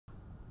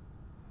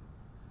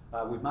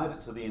We've made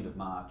it to the end of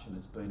March and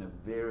it's been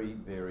a very,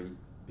 very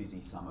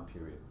busy summer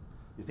period.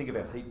 You think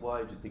about heat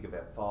waves, you think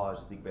about fires,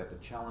 you think about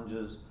the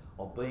challenges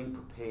of being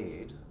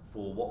prepared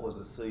for what was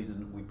a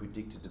season we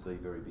predicted to be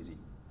very busy.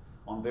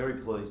 I'm very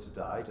pleased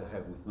today to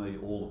have with me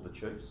all of the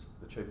chiefs,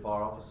 the chief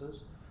fire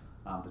officers,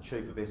 the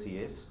chief of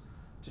SES,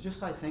 to just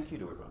say thank you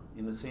to everyone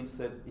in the sense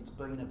that it's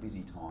been a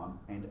busy time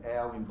and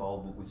our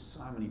involvement with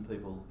so many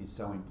people is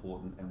so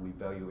important and we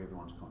value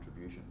everyone's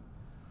contribution.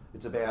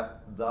 It's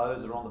about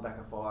those that are on the back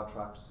of fire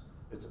trucks,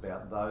 it's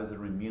about those that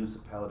are in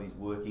municipalities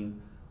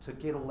working to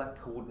get all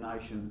that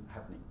coordination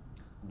happening.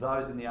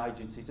 Those in the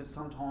agencies that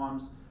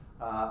sometimes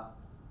are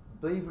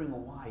beavering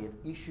away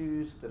at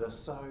issues that are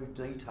so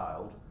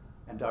detailed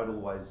and don't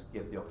always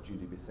get the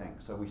opportunity to be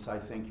thanked. So we say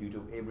thank you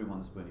to everyone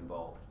that's been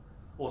involved.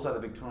 Also, the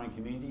Victorian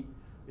community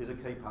is a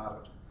key part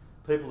of it.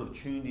 People have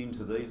tuned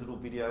into these little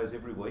videos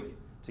every week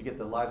to get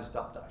the latest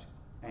update.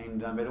 And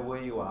no matter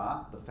where you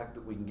are, the fact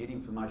that we can get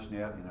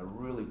information out in a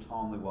really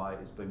timely way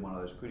has been one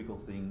of those critical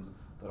things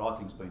that I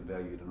think's been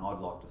valued. And I'd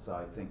like to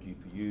say thank you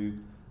for you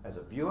as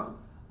a viewer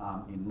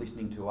in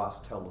listening to us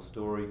tell the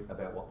story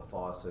about what the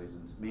fire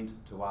season's meant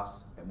to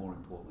us and more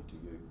importantly to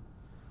you.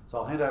 So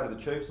I'll hand over to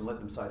the chiefs and let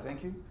them say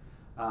thank you.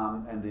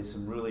 And there's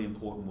some really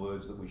important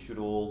words that we should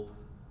all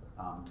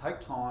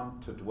take time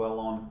to dwell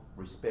on,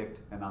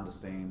 respect and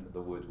understand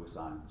the words we're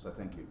saying. So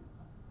thank you.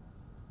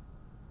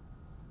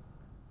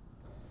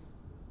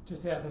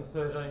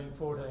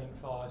 2013-14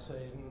 fire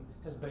season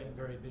has been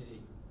very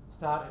busy.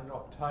 Started in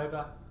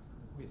October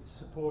with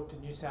support to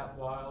New South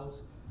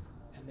Wales,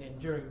 and then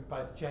during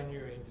both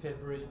January and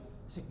February,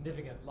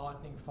 significant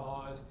lightning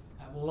fires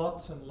and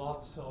lots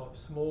of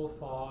small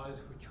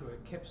fires which were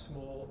kept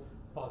small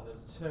by the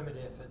determined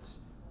efforts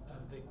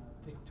of the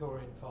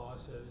Victorian Fire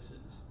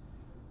Services.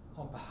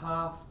 On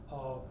behalf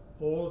of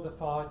all of the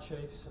fire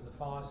chiefs and the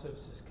Fire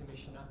Services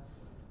Commissioner,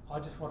 I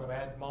just want to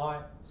add my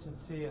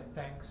sincere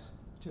thanks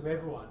to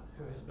everyone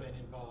who has been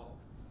involved.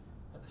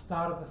 At the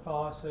start of the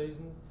fire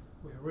season,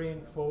 we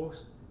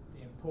reinforced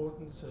the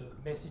importance of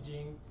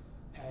messaging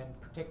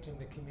and protecting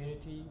the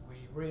community.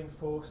 We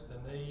reinforced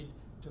the need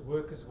to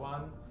work as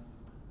one,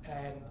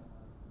 and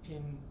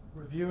in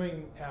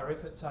reviewing our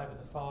efforts over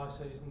the fire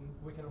season,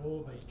 we can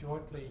all be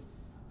jointly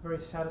very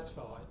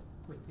satisfied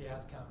with the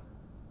outcome.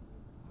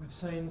 We've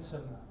seen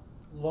some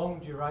long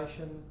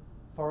duration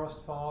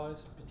forest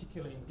fires,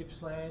 particularly in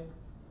Gippsland.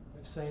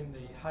 We've seen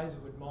the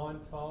Hazelwood mine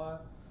fire.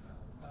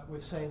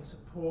 We've seen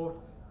support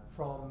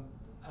from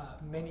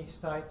many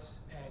states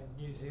and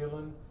New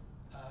Zealand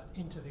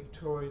into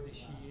Victoria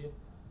this year,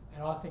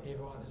 and I think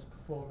everyone has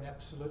performed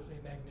absolutely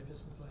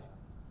magnificently.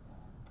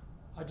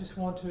 I just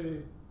want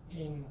to,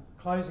 in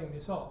closing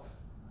this off,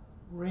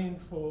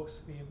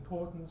 reinforce the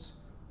importance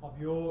of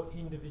your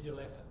individual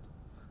effort.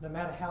 No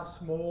matter how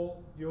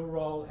small your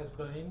role has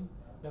been,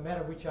 no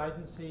matter which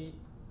agency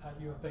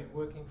you have been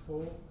working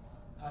for,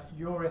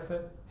 your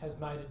effort has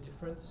made a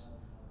difference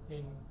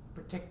in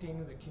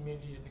protecting the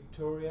community of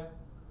Victoria,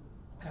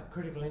 our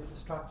critical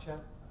infrastructure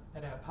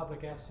and our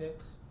public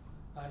assets.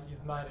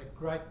 You've made a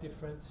great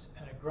difference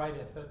and a great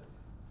effort.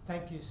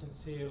 Thank you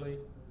sincerely.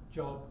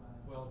 Job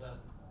well done.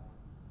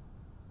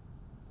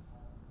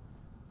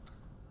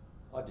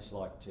 I'd just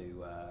like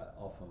to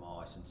offer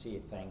my sincere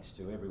thanks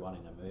to everyone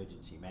in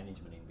emergency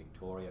management in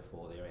Victoria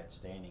for their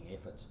outstanding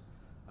efforts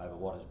over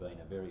what has been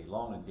a very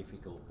long and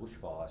difficult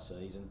bushfire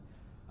season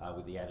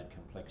with the added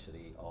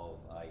complexity of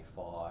a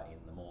fire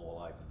in the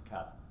Morwell open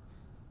cut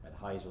at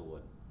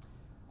Hazelwood.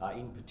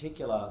 In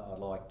particular, I'd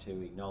like to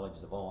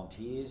acknowledge the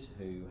volunteers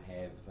who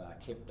have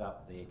kept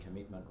up their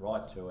commitment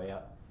right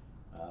throughout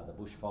the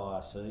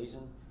bushfire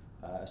season.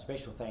 A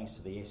special thanks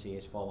to the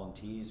SES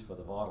volunteers for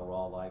the vital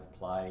role they've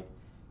played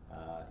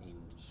in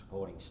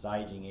supporting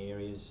staging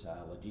areas,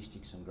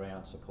 logistics and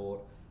ground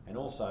support, and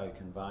also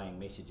conveying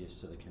messages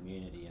to the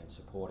community and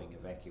supporting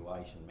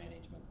evacuation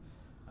management.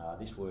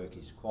 This work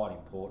is quite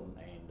important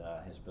and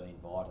has been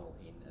vital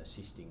in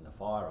assisting the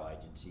fire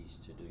agencies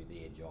to do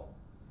their job.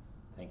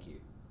 Thank you.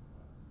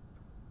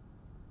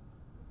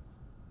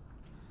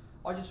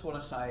 I just want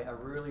to say a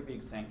really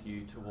big thank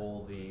you to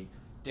all the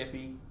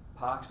Depi,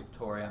 Parks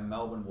Victoria,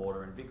 Melbourne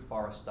Water and Vic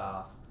Forest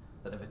staff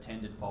that have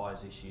attended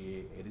fires this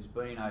year. It has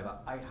been over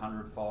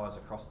 800 fires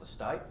across the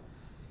state,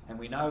 and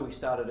we know we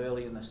started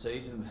early in the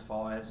season with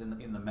fires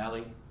in the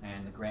Mallee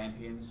and the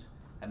Grampians,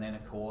 and then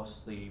of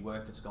course the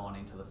work that's gone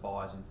into the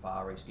fires in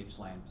Far East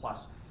Gippsland,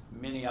 plus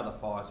many other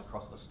fires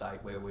across the state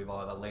where we've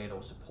either led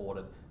or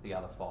supported the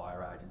other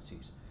fire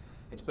agencies.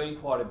 It's been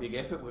quite a big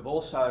effort. We've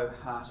also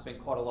spent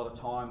quite a lot of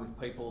time with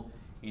people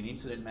in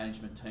incident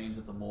management teams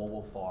at the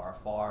Morwell fire, a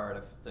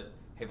fire that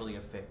heavily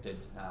affected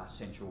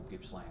central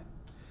Gippsland.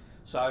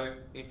 So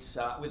it's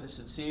with a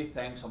sincere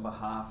thanks on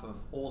behalf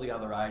of all the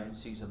other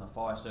agencies and the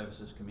Fire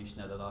Services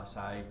Commissioner that I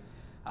say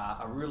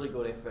a really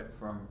good effort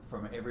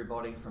from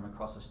everybody from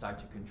across the state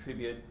to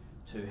contribute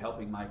to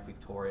helping make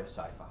Victoria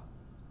safer.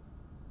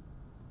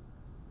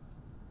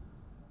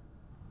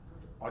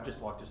 I'd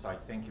just like to say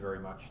thank you very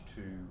much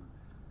to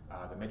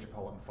the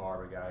Metropolitan Fire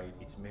Brigade,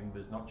 its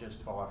members, not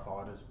just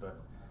firefighters but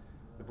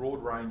the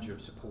broad range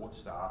of support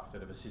staff that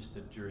have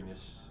assisted during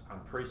this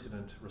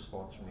unprecedented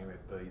response from the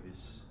MFB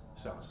this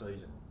summer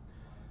season.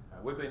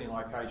 We've been in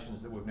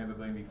locations that we've never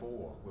been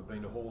before. We've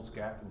been to Halls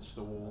Gap and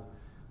Stawell,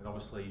 and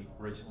obviously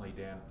recently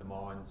down at the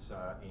mines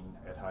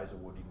at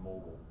Hazelwood in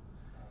Morwell.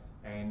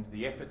 And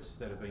the efforts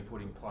that have been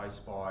put in place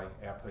by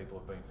our people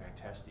have been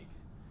fantastic.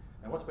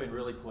 And what's been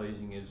really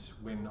pleasing is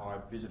when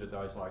I've visited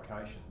those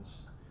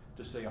locations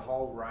to see a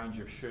whole range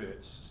of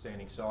shirts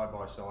standing side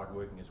by side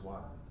working as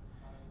one.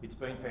 It's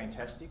been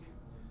fantastic.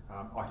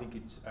 I think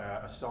it's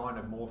a sign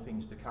of more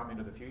things to come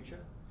into the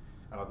future.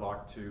 And I'd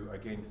like to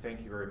again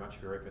thank you very much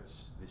for your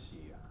efforts this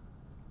year.